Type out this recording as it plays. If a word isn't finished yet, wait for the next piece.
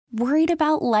Worried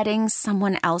about letting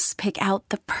someone else pick out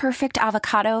the perfect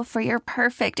avocado for your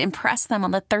perfect impress them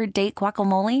on the third date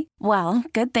guacamole? Well,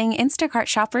 good thing Instacart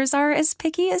shoppers are as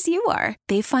picky as you are.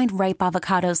 They find ripe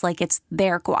avocados like it's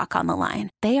their guac on the line.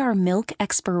 They are milk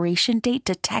expiration date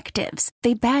detectives.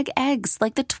 They bag eggs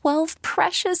like the 12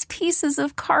 precious pieces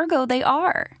of cargo they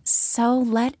are. So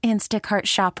let Instacart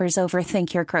shoppers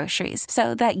overthink your groceries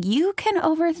so that you can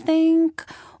overthink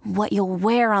what you'll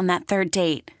wear on that third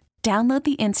date. Download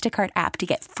the Instacart app to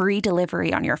get free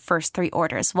delivery on your first 3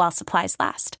 orders while supplies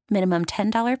last. Minimum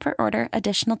 $10 per order.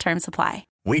 Additional terms apply.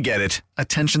 We get it.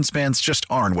 Attention spans just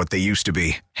aren't what they used to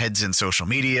be. Heads in social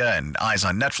media and eyes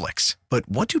on Netflix. But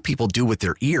what do people do with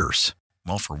their ears?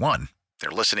 Well, for one, they're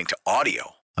listening to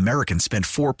audio. Americans spend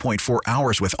 4.4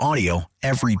 hours with audio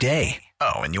every day.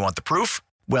 Oh, and you want the proof?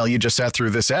 Well, you just sat through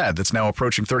this ad that's now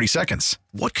approaching 30 seconds.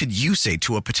 What could you say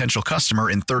to a potential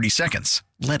customer in 30 seconds?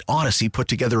 Let Odyssey put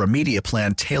together a media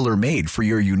plan tailor-made for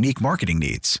your unique marketing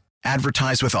needs.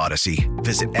 Advertise with Odyssey.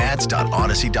 Visit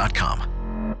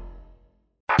ads.odyssey.com.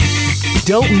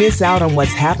 Don't miss out on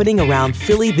what's happening around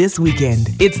Philly this weekend.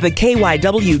 It's the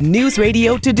KYW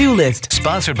Newsradio To-Do List.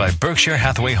 Sponsored by Berkshire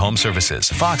Hathaway Home Services,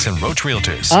 Fox and Roach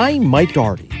Realtors. I'm Mike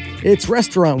Dougherty. It's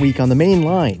Restaurant Week on the main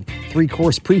line.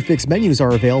 3-course prefix menus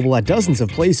are available at dozens of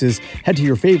places. Head to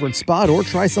your favorite spot or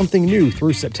try something new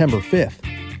through September 5th.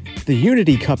 The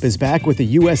Unity Cup is back with the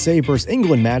USA vs.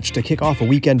 England match to kick off a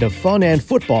weekend of fun and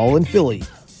football in Philly.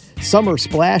 Summer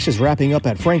Splash is wrapping up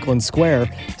at Franklin Square.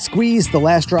 Squeeze the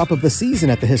last drop of the season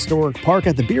at the historic park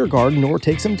at the Beer Garden or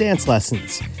take some dance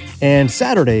lessons. And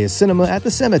Saturday is cinema at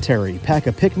the cemetery. Pack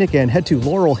a picnic and head to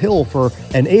Laurel Hill for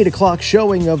an 8 o'clock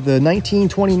showing of the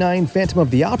 1929 Phantom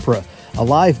of the Opera. A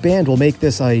live band will make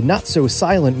this a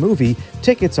not-so-silent movie.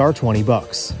 Tickets are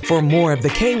 $20. For more of the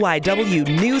KYW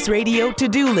Newsradio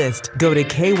To-Do List, go to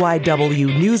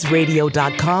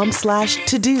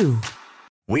kywnewsradio.com/to-do.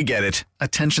 We get it.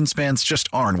 Attention spans just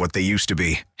aren't what they used to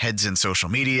be. Heads in social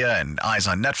media and eyes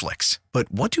on Netflix. But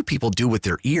what do people do with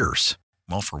their ears?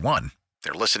 Well, for one,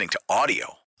 they're listening to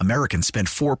audio. Americans spend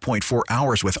 4.4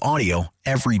 hours with audio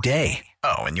every day.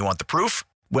 Oh, and you want the proof?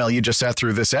 Well, you just sat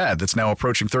through this ad that's now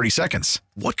approaching 30 seconds.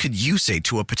 What could you say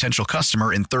to a potential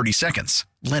customer in 30 seconds?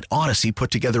 Let Odyssey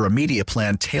put together a media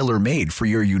plan tailor-made for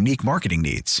your unique marketing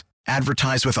needs.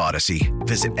 Advertise with Odyssey.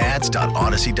 Visit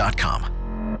ads.odyssey.com.